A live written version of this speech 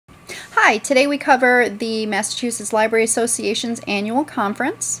Hi, today we cover the Massachusetts Library Association's annual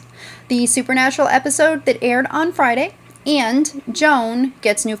conference, the Supernatural episode that aired on Friday, and Joan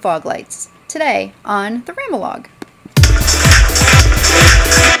gets new fog lights today on the Ramblog.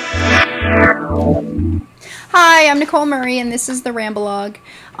 Hi, I'm Nicole Murray and this is the Ramblog.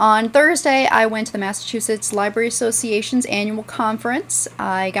 On Thursday, I went to the Massachusetts Library Association's annual conference.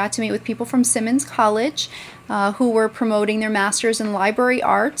 I got to meet with people from Simmons College who were promoting their Masters in Library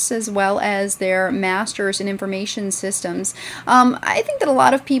Arts as well as their Masters in Information Systems. I think that a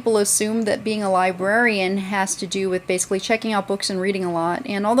lot of people assume that being a librarian has to do with basically checking out books and reading a lot.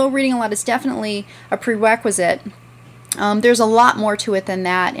 And although reading a lot is definitely a prerequisite, there's a lot more to it than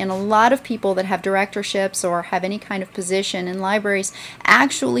that, and a lot of people that have directorships or have any kind of position in libraries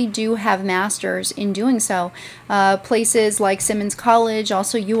actually do have masters in doing so. Places like Simmons College,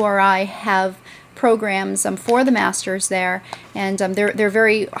 also URI, have programs for the masters there, and they're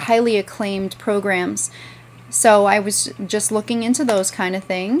very highly acclaimed programs. So I was just looking into those kind of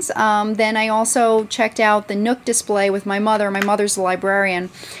things. Then I also checked out the Nook display with my mother. My mother's a librarian.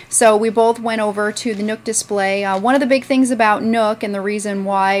 So we both went over to the Nook display. One of the big things about Nook and the reason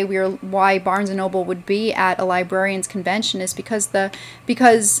why Barnes & Noble would be at a librarian's convention is because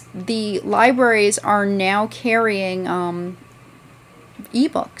the libraries are now carrying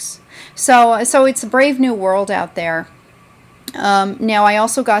ebooks. So it's a brave new world out there. Now, I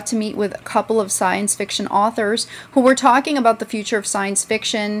also got to meet with a couple of science fiction authors who were talking about the future of science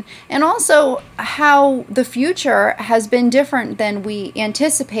fiction and also how the future has been different than we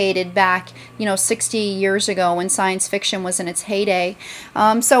anticipated back, 60 years ago when science fiction was in its heyday.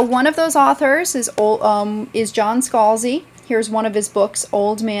 So one of those authors is John Scalzi. Here's one of his books,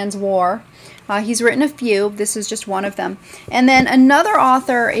 Old Man's War. He's written a few. This is just one of them. And then another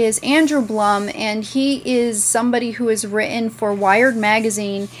author is Andrew Blum, and he is somebody who has written for Wired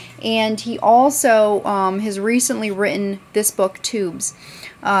magazine, and he also has recently written this book, Tubes.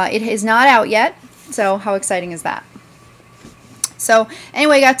 It is not out yet, so how exciting is that? So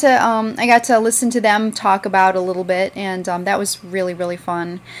anyway, I got to listen to them talk about a little bit, and that was really, really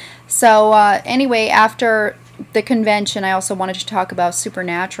fun. So anyway, after the convention, I also wanted to talk about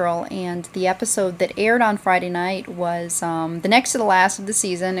Supernatural, and the episode that aired on Friday night was the next to the last of the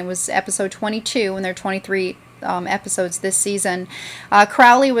season. It was episode 22, and there are 23 episodes this season.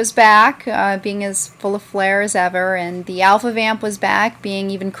 Crowley was back, being as full of flair as ever, and the Alpha Vamp was back, being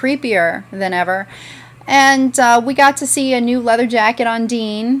even creepier than ever. And we got to see a new leather jacket on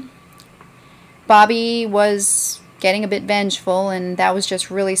Dean. Bobby was getting a bit vengeful, and that was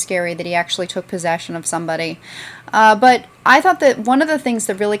just really scary that he actually took possession of somebody. But I thought that one of the things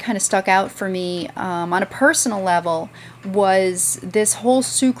that really kind of stuck out for me on a personal level was this whole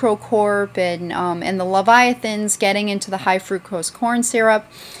sucrocorp and the Leviathans getting into the high fructose corn syrup.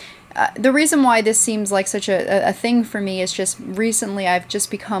 The reason why this seems like such a thing for me is just recently I've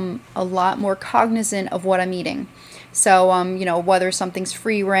just become a lot more cognizant of what I'm eating. So, whether something's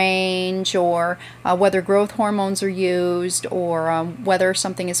free range or whether growth hormones are used or whether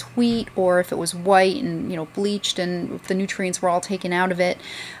something is wheat or if it was white and, bleached and if the nutrients were all taken out of it.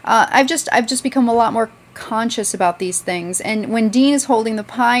 I've just become a lot more conscious about these things. And when Dean is holding the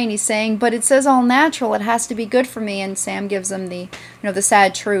pie and he's saying, but it says all natural, it has to be good for me, and Sam gives him the, the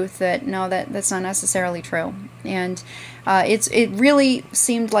sad truth that no, that's not necessarily true. And it really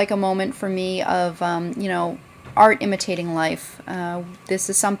seemed like a moment for me of, art imitating life. This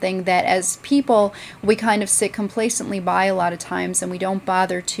is something that as people we kind of sit complacently by a lot of times, and we don't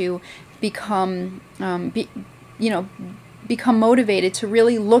bother to become become motivated to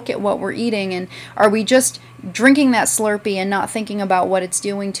really look at what we're eating, and are we just drinking that Slurpee and not thinking about what it's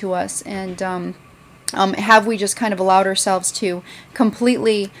doing to us, and have we just kind of allowed ourselves to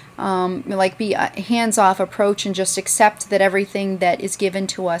completely be a hands-off approach and just accept that everything that is given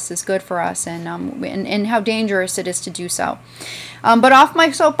to us is good for us, and how dangerous it is to do so. But off my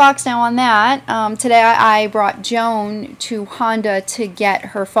soapbox now on that, today I brought Joan to Honda to get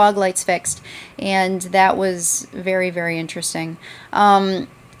her fog lights fixed, and that was very, very interesting.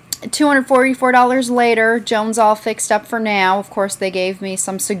 $244 later, Joan's all fixed up for now. Of course, they gave me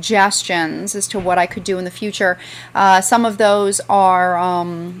some suggestions as to what I could do in the future. Some of those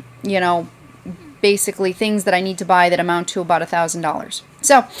are, basically things that I need to buy that amount to about $1,000.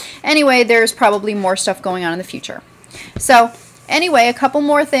 So, anyway, there's probably more stuff going on in the future. So, anyway, a couple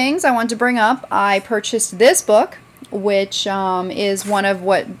more things I want to bring up. I purchased this book, which is one of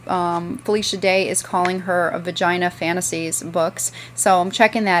what Felicia Day is calling her Vagina Fantasies books. So I'm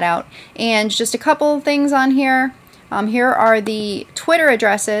checking that out. And just a couple things on here. Here are the Twitter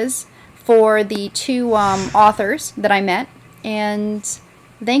addresses for the two authors that I met. And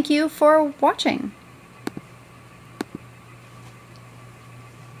Thank you for watching.